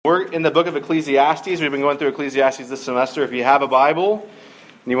We're in the book of Ecclesiastes. We've been going through Ecclesiastes this semester. If you have a Bible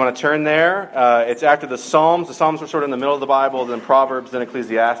and you want to turn there, it's after the Psalms. The Psalms were sort of in the middle of the Bible, then Proverbs, then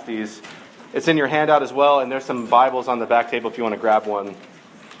Ecclesiastes. It's in your handout as well, and there's some Bibles on the back table if you want to grab one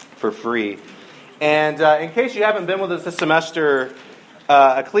for free. And in case you haven't been with us this semester,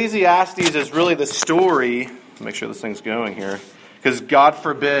 Ecclesiastes is really the story. Make sure this thing's going here, because God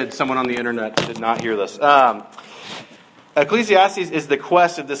forbid someone on the internet did not hear this. Ecclesiastes is the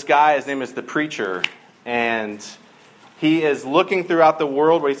quest of this guy. His name is the Preacher, and he is looking throughout the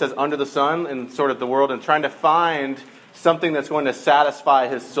world, where he says under the sun, and sort of the world, and trying to find something that's going to satisfy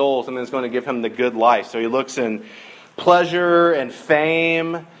his soul, something that's going to give him the good life. So he looks in pleasure and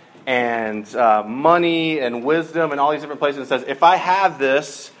fame and money and wisdom and all these different places, and says, if I have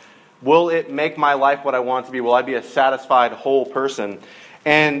this, will it make my life what I want it to be? Will I be a satisfied whole person?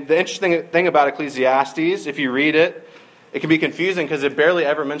 And the interesting thing about Ecclesiastes, if you read it, it can be confusing because it barely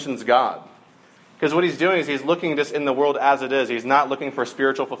ever mentions God. Because what he's doing is he's looking just in the world as it is. He's not looking for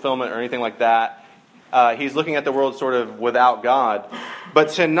spiritual fulfillment or anything like that. He's looking at the world sort of without God. But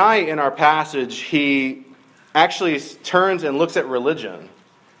tonight in our passage, he actually turns and looks at religion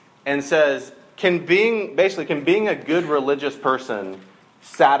and says, can being a good religious person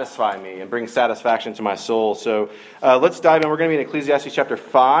satisfy me and bring satisfaction to my soul? So let's dive in. We're going to be in Ecclesiastes chapter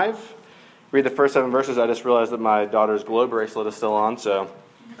 5. Read the first 7 verses. I just realized that my daughter's glow bracelet is still on, so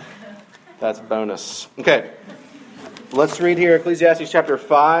that's bonus. Okay, let's read here Ecclesiastes chapter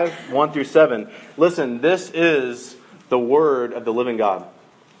 5, 1 through 7. Listen, this is the word of the living God.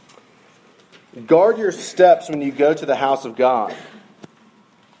 Guard your steps when you go to the house of God.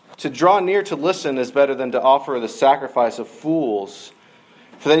 To draw near to listen is better than to offer the sacrifice of fools,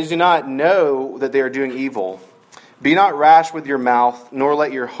 for they do not know that they are doing evil. Be not rash with your mouth, nor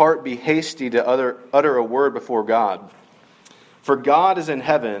let your heart be hasty to utter a word before God. For God is in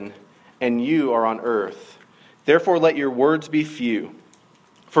heaven, and you are on earth. Therefore let your words be few.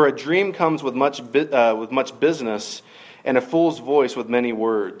 For a dream comes with much business, and a fool's voice with many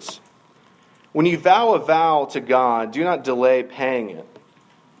words. When you vow a vow to God, do not delay paying it.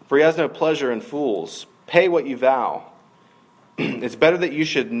 For he has no pleasure in fools. Pay what you vow. It's better that you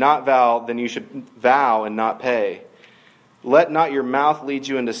should not vow than you should vow and not pay. Let not your mouth lead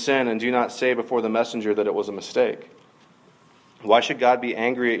you into sin, and do not say before the messenger that it was a mistake. Why should God be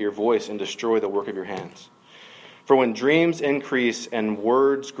angry at your voice and destroy the work of your hands? For when dreams increase and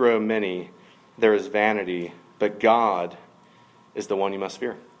words grow many, there is vanity, but God is the one you must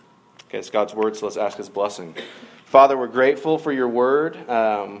fear. Okay, it's God's word, so let's ask his blessing. Father, we're grateful for your word.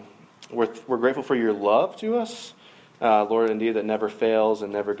 We're grateful for your love to us. Lord, indeed, that never fails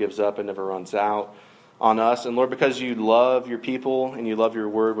and never gives up and never runs out on us. And Lord, because you love your people and you love your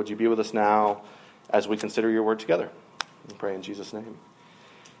word, would you be with us now as we consider your word together? We pray in Jesus' name.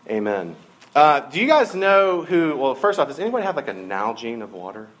 Amen. Do you guys know who, well, first off, does anybody have like a Nalgene of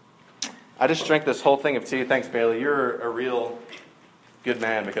water? I just drank this whole thing of tea. Thanks, Bailey. You're a real good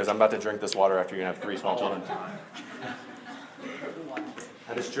man, because I'm about to drink this water after you're going to have 3 small children.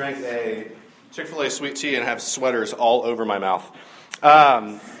 I just drank a Chick-fil-A sweet tea and have sweaters all over my mouth.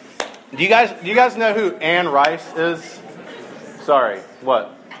 Do you guys know who Anne Rice is? Sorry,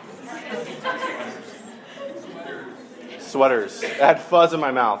 what? Sweaters. I had fuzz in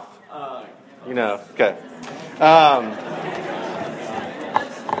my mouth. You know, okay.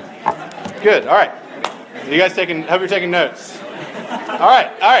 Good, all right. You guys hope you're taking notes. All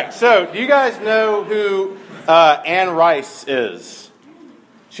right. So, do you guys know who Anne Rice is?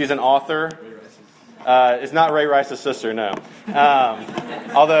 She's an author. It's not Ray Rice's sister, no.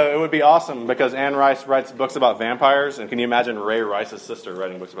 Although it would be awesome, because Anne Rice writes books about vampires, and can you imagine Ray Rice's sister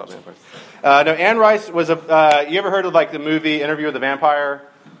writing books about vampires? No, Anne Rice was you ever heard of like the movie Interview with the Vampire?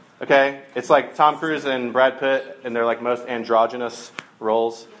 Okay, it's like Tom Cruise and Brad Pitt, and they're like most androgynous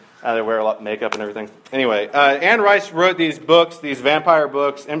roles. They wear a lot of makeup and everything. Anyway, Anne Rice wrote these books, these vampire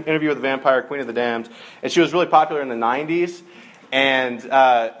books, Interview with the Vampire, Queen of the Damned, and she was really popular in the 90s. And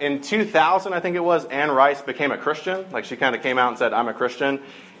in 2000, I think it was, Anne Rice became a Christian. Like, she kind of came out and said, I'm a Christian.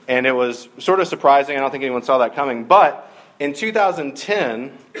 And it was sort of surprising. I don't think anyone saw that coming. But in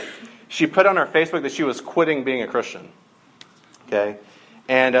 2010, she put on her Facebook that she was quitting being a Christian. Okay?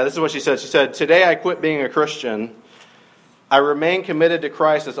 And this is what she said. She said, today I quit being a Christian. I remain committed to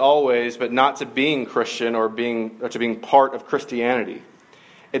Christ as always, but not to being Christian or to being part of Christianity.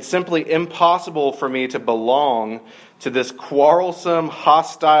 It's simply impossible for me to belong to this quarrelsome,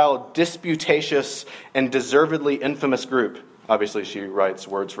 hostile, disputatious, and deservedly infamous group. Obviously, she writes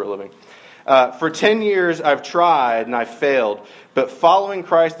words for a living. For 10 years, I've tried and I've failed, but following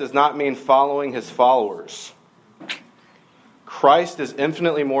Christ does not mean following his followers. Christ is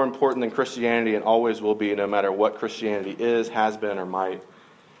infinitely more important than Christianity and always will be, no matter what Christianity is, has been, or might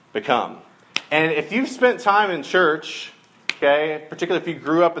become. And if you've spent time in church, okay, particularly if you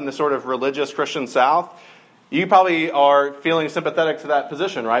grew up in the sort of religious Christian South, you probably are feeling sympathetic to that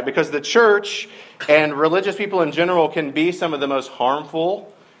position, right? Because the church and religious people in general can be some of the most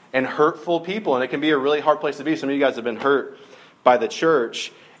harmful and hurtful people, and it can be a really hard place to be. Some of you guys have been hurt by the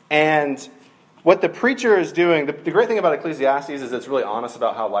church. And what the preacher is doing, the great thing about Ecclesiastes is it's really honest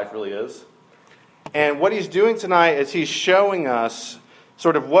about how life really is. And what he's doing tonight is he's showing us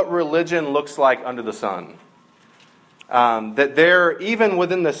sort of what religion looks like under the sun. That there, even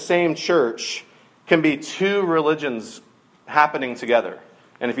within the same church, can be two religions happening together.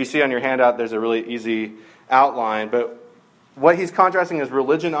 And if you see on your handout, there's a really easy outline. But what he's contrasting is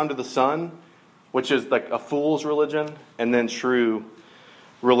religion under the sun, which is like a fool's religion, and then true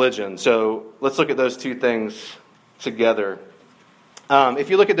religion. So let's look at those two things together. If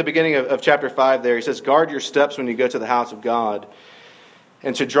you look at the beginning of chapter 5 there, he says, guard your steps when you go to the house of God.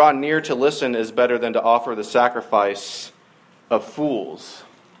 And to draw near to listen is better than to offer the sacrifice of fools.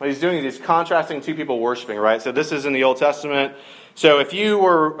 What he's doing is he's contrasting two people worshiping, right? So this is in the Old Testament. So if you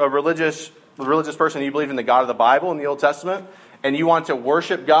were a religious person, you believe in the God of the Bible in the Old Testament, and you want to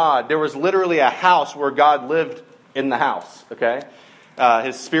worship God, there was literally a house where God lived in the house, okay?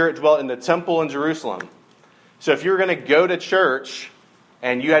 His spirit dwelt in the temple in Jerusalem. So if you were going to go to church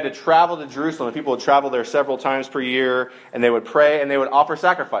and you had to travel to Jerusalem, and people would travel there several times per year, and they would pray and they would offer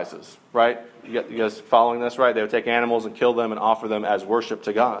sacrifices, right? You guys following this, right? They would take animals and kill them and offer them as worship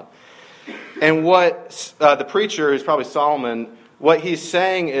to God. And what the preacher, who's probably Solomon, what he's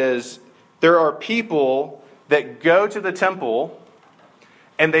saying is there are people that go to the temple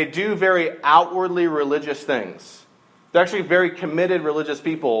and they do very outwardly religious things. They're actually very committed religious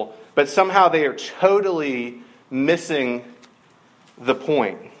people, but somehow they are totally missing the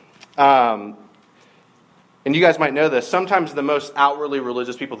point. And you guys might know this. Sometimes the most outwardly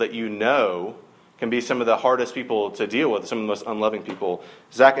religious people that you know can be some of the hardest people to deal with, some of the most unloving people.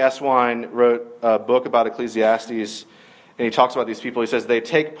 Zach Eswine wrote a book about Ecclesiastes, and he talks about these people. He says, they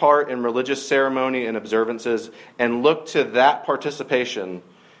take part in religious ceremony and observances and look to that participation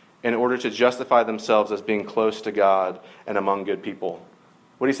in order to justify themselves as being close to God and among good people.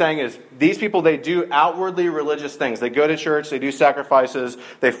 What he's saying is, these people, they do outwardly religious things. They go to church, they do sacrifices,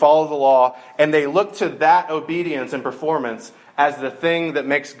 they follow the law, and they look to that obedience and performance as the thing that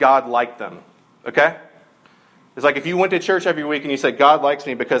makes God like them. Okay? It's like if you went to church every week and you said, God likes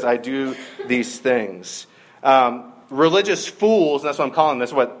me because I do these things. Religious fools, and that's what I'm calling them,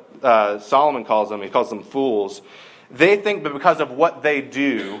 that's what Solomon calls them, he calls them fools. They think that because of what they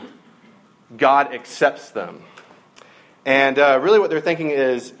do, God accepts them. And really what they're thinking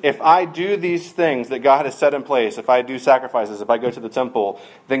is, if I do these things that God has set in place, if I do sacrifices, if I go to the temple,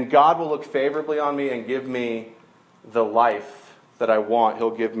 then God will look favorably on me and give me the life that I want.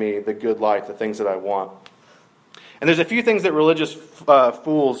 He'll give me the good life, the things that I want. And there's a few things that religious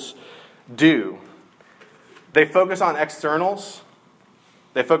fools do. They focus on externals.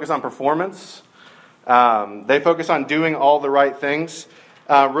 They focus on performance. They focus on doing all the right things.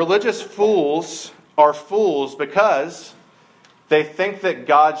 Religious fools are fools because they think that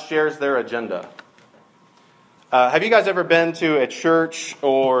God shares their agenda. Have you guys ever been to a church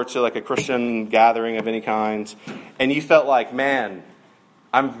or to like a Christian gathering of any kind, and you felt like, man,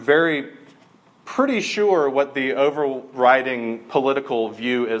 I'm pretty sure what the overriding political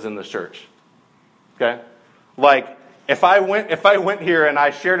view is in this church? Okay? Like, if I went here and I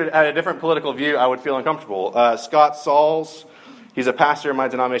shared it at a different political view, I would feel uncomfortable. Scott Sauls, he's a pastor in my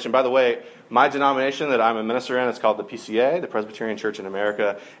denomination. By the way, my denomination that I'm a minister in is called the PCA, the Presbyterian Church in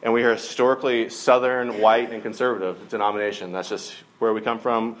America, and we are a historically Southern, white, and conservative denomination. That's just where we come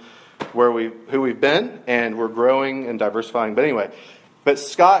from, who we've been, and we're growing and diversifying. But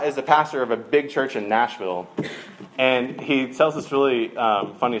Scott is the pastor of a big church in Nashville, and he tells this really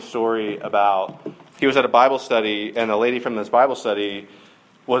funny story about he was at a Bible study, and a lady from this Bible study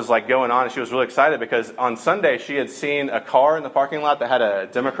was like going on, and she was really excited because on Sunday she had seen a car in the parking lot that had a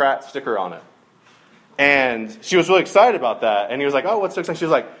Democrat sticker on it. And she was really excited about that. And he was like, oh, what's so exciting? She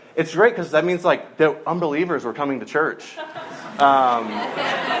was like, it's great because that means like the unbelievers were coming to church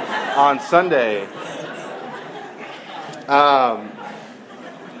on Sunday.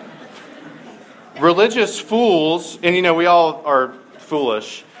 Religious fools, and we all are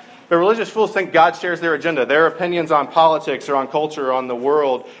foolish, but religious fools think God shares their agenda. Their opinions on politics or on culture or on the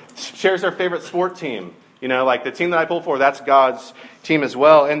world, shares their favorite sport team. Like the team that I pull for, that's God's team as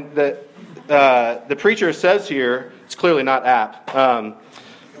well. And the preacher says here, it's clearly not apt.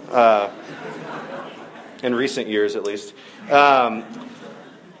 in recent years at least.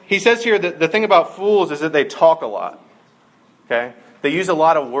 He says here that the thing about fools is that they talk a lot. Okay? They use a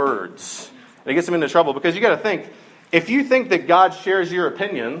lot of words. And it gets them into trouble because you got to think, if you think that God shares your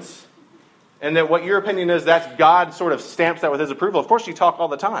opinions and that what your opinion is, that's God sort of stamps that with his approval, of course you talk all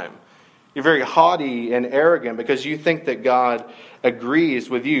the time. You're very haughty and arrogant because you think that God agrees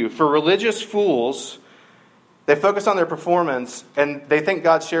with you. For religious fools, they focus on their performance and they think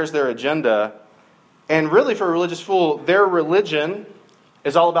God shares their agenda. And really for a religious fool, their religion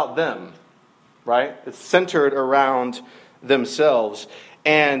is all about them, right? It's centered around themselves.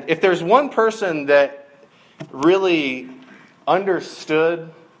 And if there's one person that really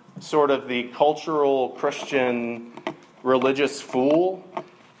understood sort of the cultural Christian religious fool,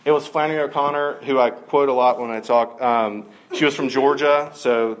 it was Flannery O'Connor, who I quote a lot when I talk. She was from Georgia,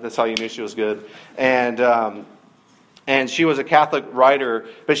 so that's how you knew she was good. And she was a Catholic writer,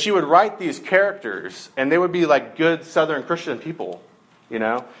 but she would write these characters, and they would be like good Southern Christian people, you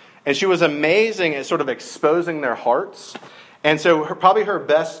know? And she was amazing at sort of exposing their hearts. And so probably her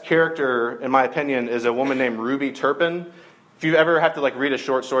best character, in my opinion, is a woman named Ruby Turpin. If you ever have to like read a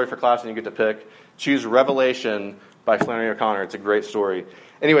short story for class and you get to pick, choose Revelation by Flannery O'Connor. It's a great story.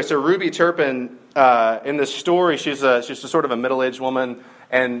 Anyway, so Ruby Turpin, in this story, she's a sort of a middle-aged woman,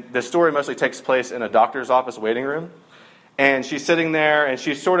 and the story mostly takes place in a doctor's office waiting room. And she's sitting there, and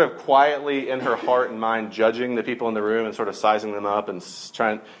she's sort of quietly in her heart and mind judging the people in the room and sort of sizing them up and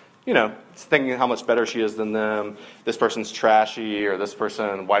trying, you know, thinking how much better she is than them. This person's trashy, or this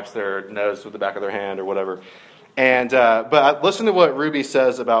person wipes their nose with the back of their hand, or whatever. And but listen to what Ruby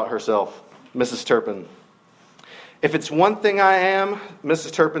says about herself, Mrs. Turpin. "If it's one thing I am,"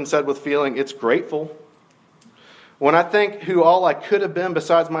 Mrs. Turpin said with feeling, "it's grateful. When I think who all I could have been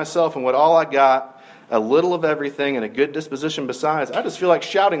besides myself and what all I got, a little of everything and a good disposition besides, I just feel like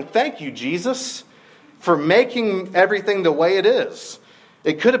shouting, 'Thank you, Jesus, for making everything the way it is.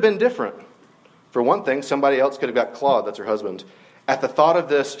 It could have been different.' For one thing, somebody else could have got Claude," that's her husband. At the thought of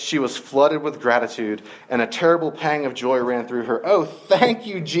this, she was flooded with gratitude, and a terrible pang of joy ran through her. "Oh, thank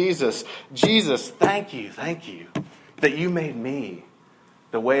you, Jesus. Jesus, thank you, that you made me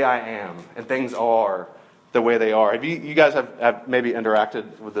the way I am, and things are the way they are." Have you guys have maybe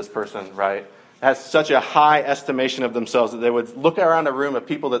interacted with this person, right? Has such a high estimation of themselves that they would look around a room of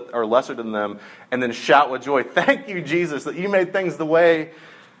people that are lesser than them and then shout with joy, "Thank you, Jesus, that you made things the way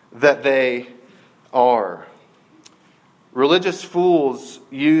that they are." Religious fools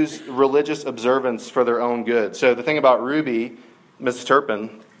use religious observance for their own good. So the thing about Ruby, Mrs. Turpin,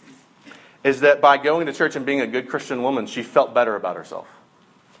 is that by going to church and being a good Christian woman, she felt better about herself.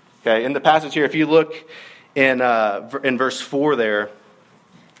 Okay, in the passage here, if you look in verse 4 there,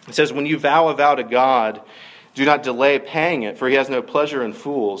 it says, "When you vow a vow to God, do not delay paying it, for he has no pleasure in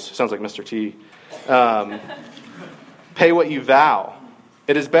fools." Sounds like Mr. T. "Pay what you vow.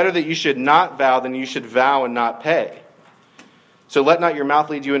 It is better that you should not vow than you should vow and not pay. So let not your mouth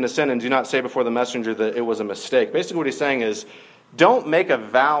lead you into sin, and do not say before the messenger that it was a mistake." Basically what he's saying is, don't make a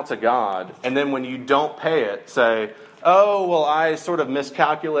vow to God, and then when you don't pay it, say, "Oh, well, I sort of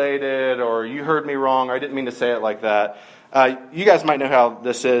miscalculated," or "You heard me wrong," or "I didn't mean to say it like that." You guys might know how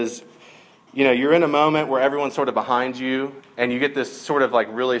this is. You know, you're in a moment where everyone's sort of behind you, and you get this sort of like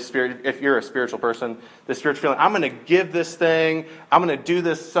really if you're a spiritual person, this spiritual feeling, I'm going to give this thing, I'm going to do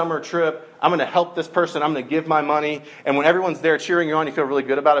this summer trip, I'm going to help this person, I'm going to give my money. And when everyone's there cheering you on, you feel really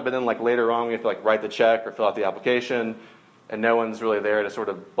good about it, but then like later on, you have to like write the check or fill out the application, and no one's really there to sort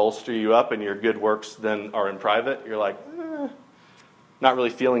of bolster you up, and your good works then are in private. You're like, not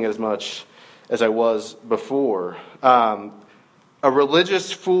really feeling it as much as I was before. A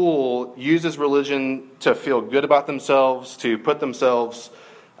religious fool uses religion to feel good about themselves, to put themselves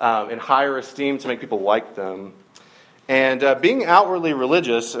in higher esteem, to make people like them. And being outwardly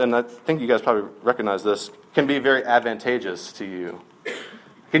religious, and I think you guys probably recognize this, can be very advantageous to you.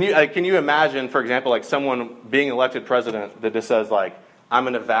 Can you imagine, for example, like someone being elected president that just says, like, "I'm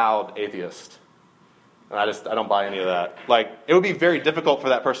an avowed atheist"? And I don't buy any of that. Like, it would be very difficult for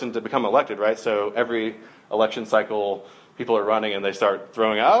that person to become elected, right? So every election cycle, people are running and they start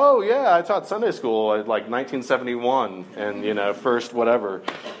throwing out, "Oh, yeah, I taught Sunday school at like 1971 and, first whatever."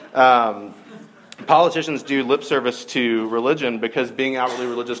 Politicians do lip service to religion because being outwardly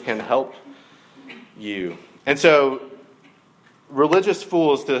religious can help you. And so religious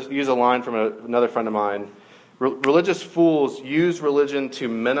fools, to use a line from another friend of mine, religious fools use religion to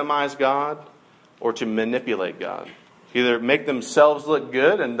minimize God or to manipulate God. Either make themselves look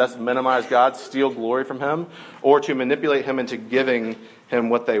good and thus minimize God, steal glory from him, or to manipulate him into giving him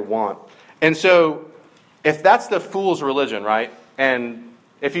what they want. And so, if that's the fool's religion, right, and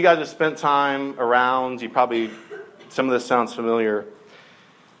if you guys have spent time around, some of this sounds familiar.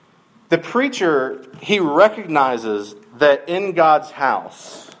 The preacher, he recognizes that in God's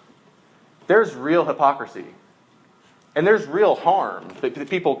house, there's real hypocrisy. And there's real harm that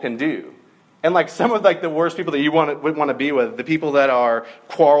people can do. And like some of like the worst people that you would want to be with, the people that are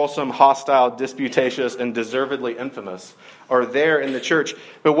quarrelsome, hostile, disputatious, and deservedly infamous, are there in the church.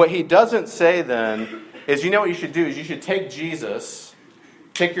 But what he doesn't say then is, you know what you should do is you should take Jesus,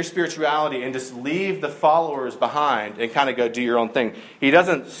 take your spirituality, and just leave the followers behind and kind of go do your own thing. He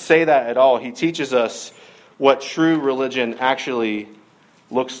doesn't say that at all. He teaches us what true religion actually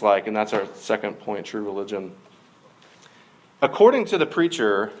looks like. And that's our second point, true religion. According to the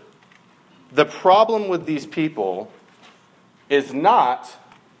preacher, the problem with these people is not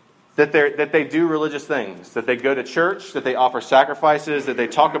that they do religious things, that they go to church, that they offer sacrifices, that they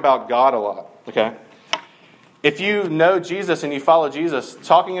talk about God a lot. Okay? If you know Jesus and you follow Jesus,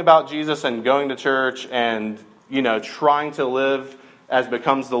 talking about Jesus and going to church and, trying to live as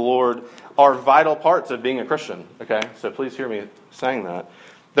becomes the Lord are vital parts of being a Christian. Okay? So please hear me saying that.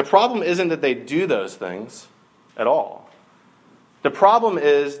 The problem isn't that they do those things at all. The problem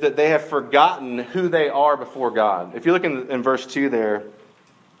is that they have forgotten who they are before God. If you look in verse 2 there,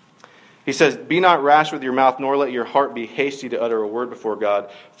 he says, "Be not rash with your mouth, nor let your heart be hasty to utter a word before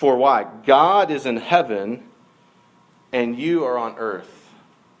God. For why? God is in heaven, and you are on earth."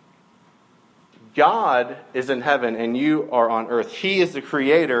 God is in heaven, and you are on earth. He is the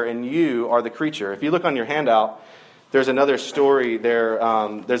creator, and you are the creature. If you look on your handout, there's another story there.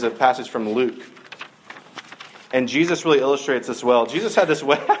 There's a passage from Luke. And Jesus really illustrates this well. Jesus had this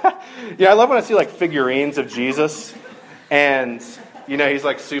way. I love when I see like figurines of Jesus. And, he's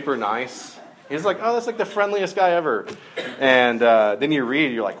like super nice. He's like, oh, that's like the friendliest guy ever. And then you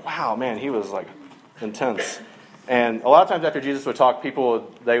read, you're like, wow, man, he was like intense. And a lot of times after Jesus would talk,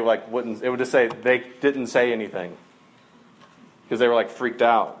 people, it would just say they didn't say anything. Because they were like freaked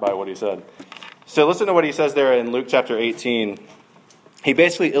out by what he said. So listen to what he says there in Luke chapter 18. He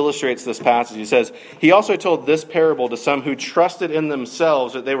basically illustrates this passage. He says, "He also told this parable to some who trusted in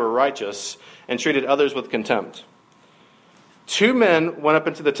themselves that they were righteous and treated others with contempt. 2 men went up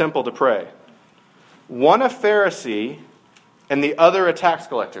into the temple to pray. One a Pharisee and the other a tax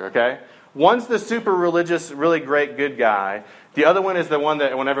collector," okay? One's the super religious, really great, good guy. The other one is the one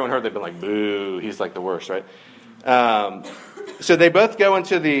that when everyone heard, they've been like, boo, he's like the worst, right? So they both go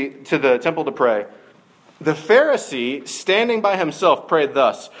into the temple to pray. The Pharisee, standing by himself, prayed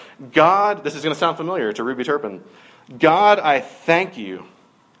thus, "God," this is going to sound familiar to Ruby Turpin, "God, I thank you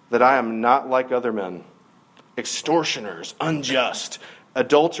that I am not like other men, extortioners, unjust,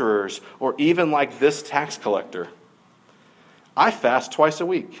 adulterers, or even like this tax collector. I fast twice a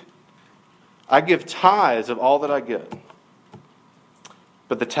week. I give tithes of all that I get."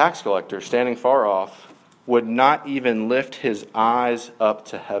 But the tax collector, standing far off, would not even lift his eyes up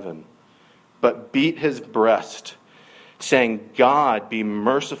to heaven, but beat his breast, saying, "God, be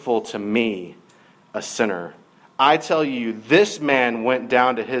merciful to me, a sinner. I tell you, this man went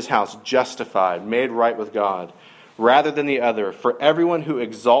down to his house justified, made right with God, rather than the other. For everyone who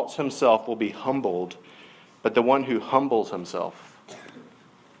exalts himself will be humbled, but the one who humbles himself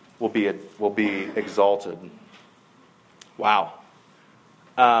will be exalted." Wow.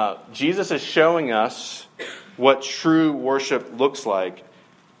 Jesus is showing us what true worship looks like.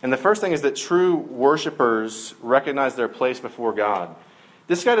 And the first thing is that true worshipers recognize their place before God.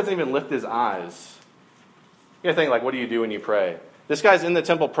 This guy doesn't even lift his eyes. You gotta think, like, what do you do when you pray? This guy's in the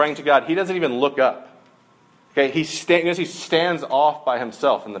temple praying to God. He doesn't even look up. Okay, he stands off by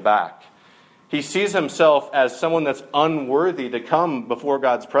himself in the back. He sees himself as someone that's unworthy to come before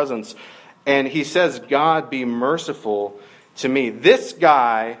God's presence. And he says, "God, be merciful to me." This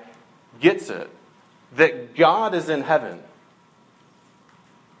guy gets it, that God is in heaven.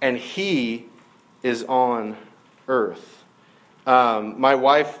 And he is on earth. My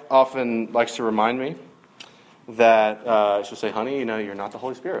wife often likes to remind me that she'll say, "Honey, you're not the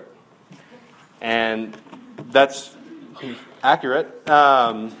Holy Spirit." And that's accurate.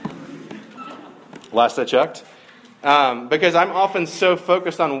 Last I checked. Because I'm often so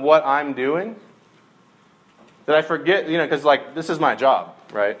focused on what I'm doing that I forget, because this is my job,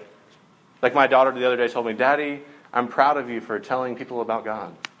 right? Like my daughter the other day told me, "Daddy, I'm proud of you for telling people about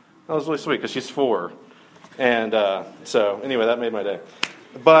God." That was really sweet because she's 4. And so anyway, that made my day.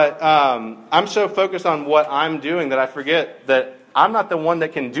 But I'm so focused on what I'm doing that I forget that I'm not the one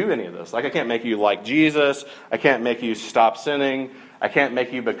that can do any of this. Like I can't make you like Jesus. I can't make you stop sinning. I can't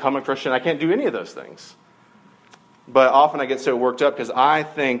make you become a Christian. I can't do any of those things. But often I get so worked up because I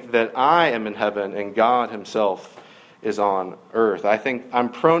think that I am in heaven and God himself is on earth. I think I'm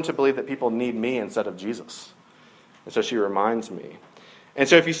prone to believe that people need me instead of Jesus. And so she reminds me. And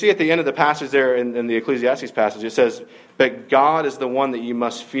so if you see at the end of the passage there in the Ecclesiastes passage, it says, but God is the one that you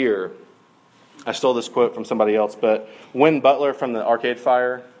must fear. I stole this quote from somebody else, but Win Butler from the Arcade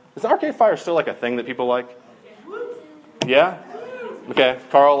Fire. Is the Arcade Fire still like a thing that people like? Yeah? Okay,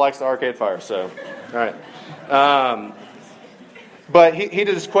 Carl likes the Arcade Fire, so, all right. But he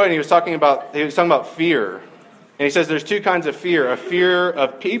did this quote, and he was talking about fear. And he says there's two kinds of fear. A fear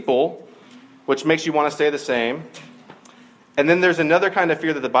of people, which makes you want to stay the same. And then there's another kind of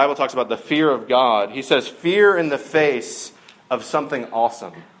fear that the Bible talks about, the fear of God. He says fear in the face of something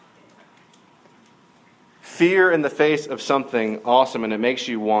awesome. Fear in the face of something awesome, and it makes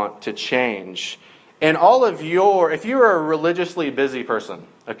you want to change. And if you're a religiously busy person,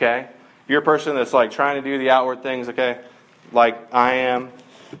 okay? If you're a person that's like trying to do the outward things, okay? Like I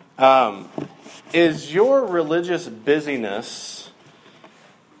am. Is your religious busyness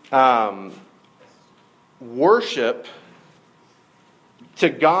worship to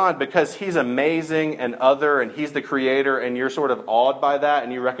God because He's amazing and other and He's the creator and you're sort of awed by that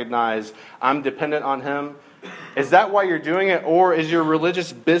and you recognize I'm dependent on Him? Is that why you're doing it? Or is your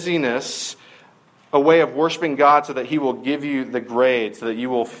religious busyness a way of worshiping God so that He will give you the grade, so that you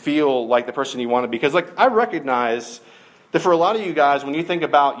will feel like the person you want to be? Because I recognize that for a lot of you guys, when you think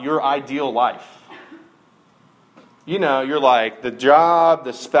about your ideal life, you're like the job,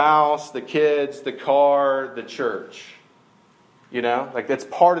 the spouse, the kids, the car, the church. That's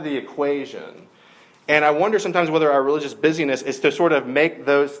part of the equation. And I wonder sometimes whether our religious busyness is to sort of make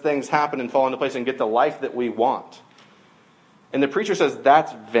those things happen and fall into place and get the life that we want. And the preacher says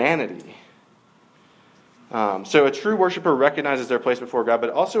that's vanity. So a true worshiper recognizes their place before God,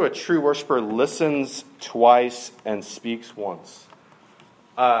 but also a true worshiper listens twice and speaks once.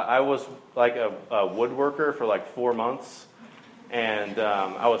 I was like a woodworker for like 4 months, and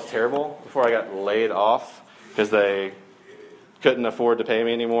I was terrible before I got laid off because they couldn't afford to pay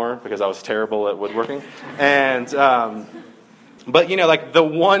me anymore because I was terrible at woodworking. And but the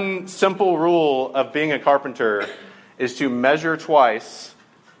one simple rule of being a carpenter is to measure twice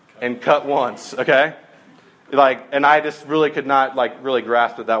and cut once. Okay. And I just really could not really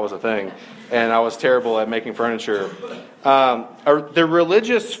grasp that was a thing. And I was terrible at making furniture. The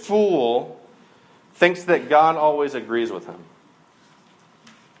religious fool thinks that God always agrees with him.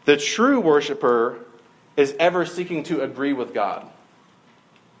 The true worshiper is ever seeking to agree with God.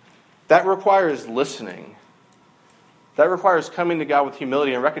 That requires listening. That requires coming to God with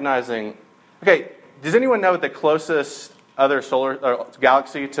humility and recognizing, okay, does anyone know what the closest other solar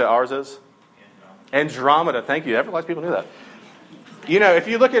galaxy to ours is? Andromeda, thank you. Lots of people knew that. If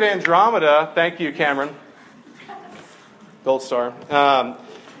you look at Andromeda, thank you, Cameron. Gold star.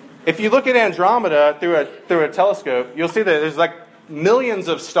 If you look at Andromeda through a telescope, you'll see that there's like millions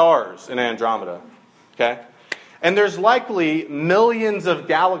of stars in Andromeda. Okay? And there's likely millions of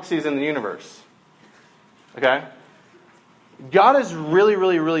galaxies in the universe. Okay? God is really,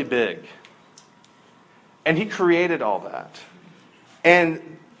 really, really big. And He created all that.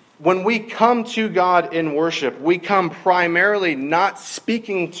 And when we come to God in worship, we come primarily not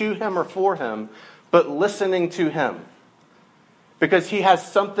speaking to Him or for Him, but listening to Him. Because He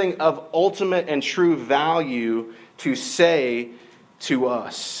has something of ultimate and true value to say to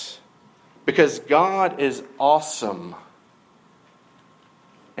us. Because God is awesome.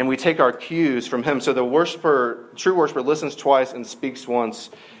 And we take our cues from Him. So the true worshiper listens twice and speaks once.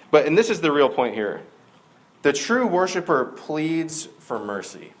 And this is the real point here. The true worshiper pleads for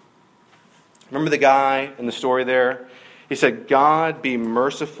mercy. Remember the guy in the story there? He said, God, be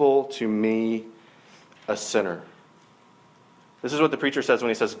merciful to me, a sinner. This is what the preacher says when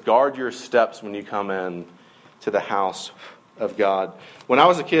he says, guard your steps when you come in to the house of God. When I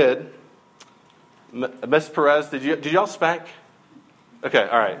was a kid, Miss Perez, did y'all spank? Okay,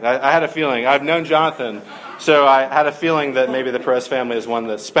 all right. I had a feeling. I've known Jonathan, so I had a feeling that maybe the Perez family is one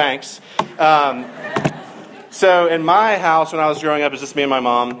that spanks. So in my house when I was growing up, it was just me and my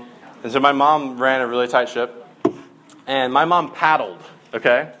mom. And so my mom ran a really tight ship. And my mom paddled,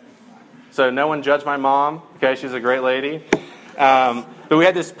 okay? So no one judged my mom, okay? She's a great lady. But we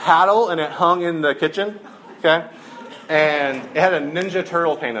had this paddle, and it hung in the kitchen, okay? And it had a Ninja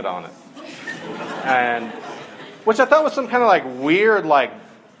Turtle painted on it. And which I thought was some kind of weird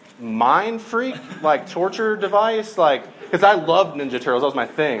mind freak torture device because I loved Ninja Turtles. That was my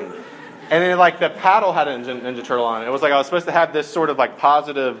thing. And then the paddle had a Ninja Turtle on it. It was I was supposed to have this sort of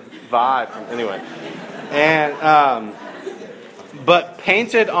positive vibe. Anyway. And but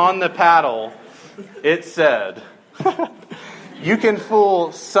painted on the paddle, it said, you can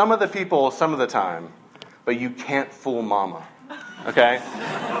fool some of the people some of the time, but you can't fool mama. Okay?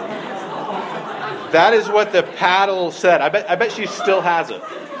 That is what the paddle said. I bet she still has it.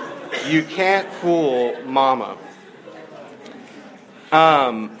 You can't fool mama.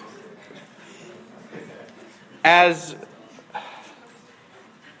 As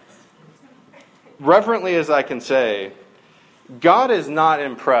reverently as I can say, God is not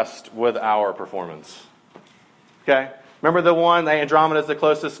impressed with our performance. Okay? Remember the one, Andromeda is the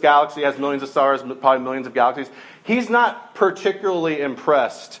closest galaxy, has millions of stars, probably millions of galaxies. He's not particularly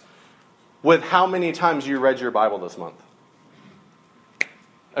impressed with how many times you read your Bible this month.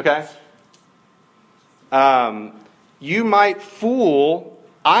 Okay? I might fool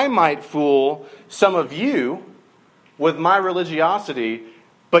some of you with my religiosity,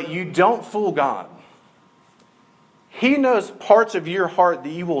 but you don't fool God. He knows parts of your heart that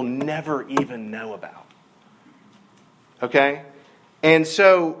you will never even know about. Okay? And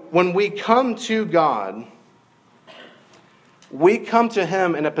so when we come to God, we come to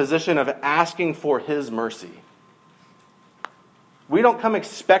Him in a position of asking for His mercy. We don't come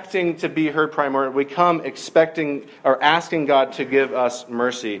expecting to be heard primarily. We come expecting or asking God to give us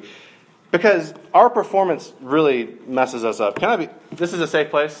mercy. Because our performance really messes us up. This is a safe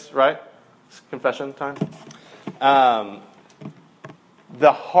place, right? It's confession time.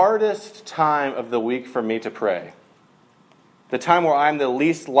 The hardest time of the week for me to pray, the time where I'm the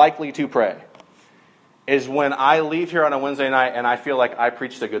least likely to pray, is when I leave here on a Wednesday night and I feel like I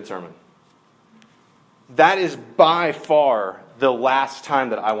preached a good sermon. That is by far the last time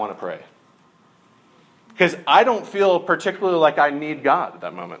that I want to pray. Because I don't feel particularly like I need God at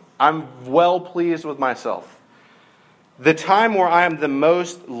that moment. I'm well pleased with myself. The time where I am the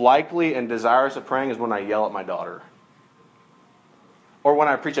most likely and desirous of praying is when I yell at my daughter. Or when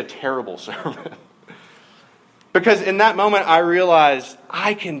I preach a terrible sermon. Because in that moment I realize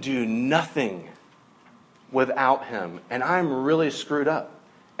I can do nothing without Him. And I'm really screwed up.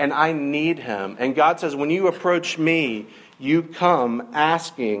 And I need Him. And God says, when you approach me, you come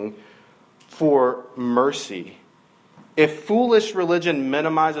asking for mercy. If foolish religion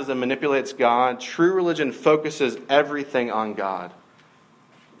minimizes and manipulates God, true religion focuses everything on God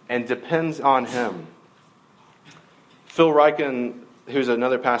and depends on Him. Phil Ryken, who's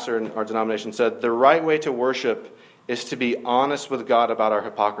another pastor in our denomination, said, the right way to worship is to be honest with God about our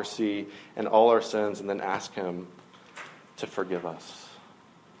hypocrisy and all our sins and then ask Him to forgive us.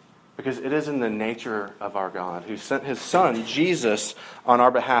 Because it is in the nature of our God, who sent His Son, Jesus, on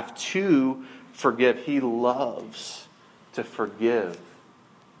our behalf to forgive. He loves to forgive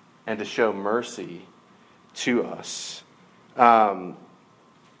and to show mercy to us.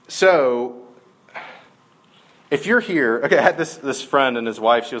 So, if you're here, okay, I had this friend and his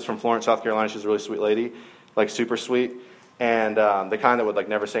wife. She was from Florence, South Carolina. She's a really sweet lady, like super sweet, and the kind that would like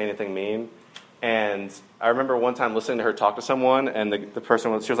never say anything mean. And I remember one time listening to her talk to someone, and the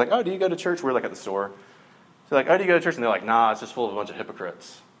person she was like, "Oh, do you go to church?" We were like at the store. So like, "Oh, do you go to church?" And they're like, "Nah, it's just full of a bunch of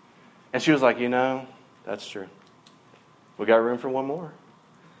hypocrites." And she was like, that's true. We got room for one more.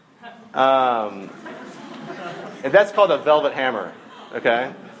 And that's called a velvet hammer,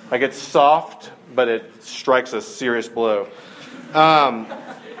 okay? Like it's soft, but it strikes a serious blow.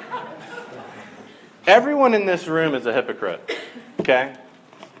 Everyone in this room is a hypocrite, okay?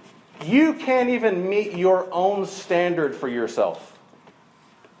 You can't even meet your own standard for yourself,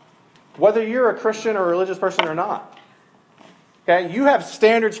 whether you're a Christian or a religious person or not. Okay? You have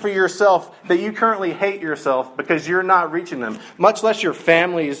standards for yourself that you currently hate yourself because you're not reaching them, much less your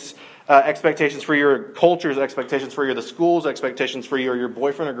family's expectations for you, your culture's expectations for you, the school's expectations for you, or your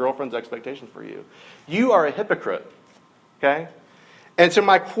boyfriend or girlfriend's expectations for you. You are a hypocrite. Okay? And so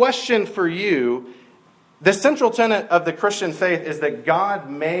my question for you, the central tenet of the Christian faith is that God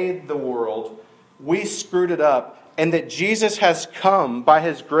made the world, we screwed it up, and that Jesus has come by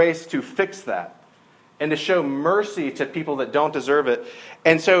His grace to fix that and to show mercy to people that don't deserve it.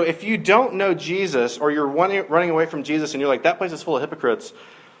 And so if you don't know Jesus, or you're running away from Jesus and you're like, that place is full of hypocrites,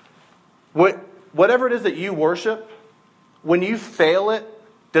 whatever it is that you worship, when you fail it,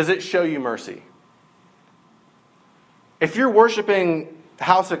 does it show you mercy? If you're worshiping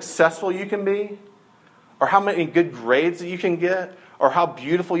how successful you can be, or how many good grades that you can get, or how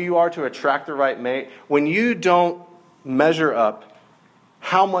beautiful you are to attract the right mate, when you don't measure up,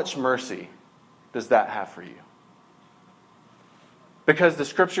 how much mercy does that have for you? Because the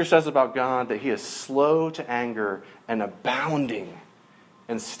Scripture says about God that He is slow to anger and abounding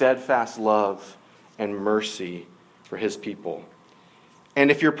in steadfast love and mercy for His people.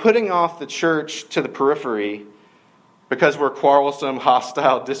 And if you're putting off the church to the periphery because we're quarrelsome,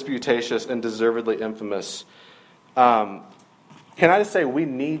 hostile, disputatious, and deservedly infamous, can I just say we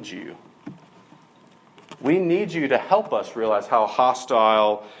need you? We need you to help us realize how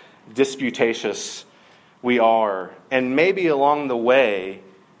hostile, disputatious we are. And maybe along the way,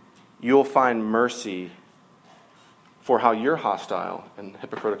 you'll find mercy for how you're hostile and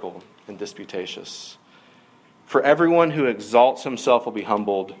hypocritical and disputatious. For everyone who exalts himself will be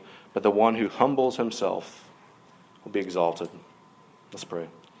humbled, but the one who humbles himself will be exalted. Let's pray.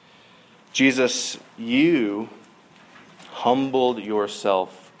 Jesus, you humbled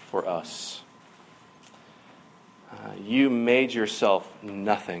yourself for us. You made yourself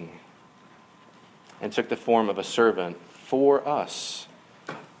nothing and took the form of a servant for us.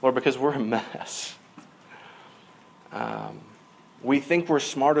 Lord, because we're a mess. We think we're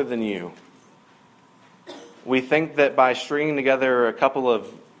smarter than you. We think that by stringing together a couple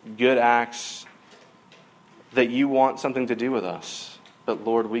of good acts that you want something to do with us. But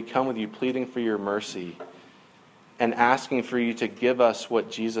Lord, we come with you pleading for your mercy and asking for you to give us what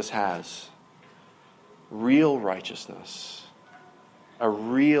Jesus has. Real righteousness. A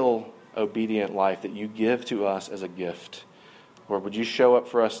real obedient life that you give to us as a gift. Lord, would you show up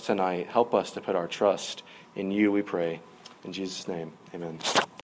for us tonight? Help us to put our trust in you, we pray. In Jesus' name, amen.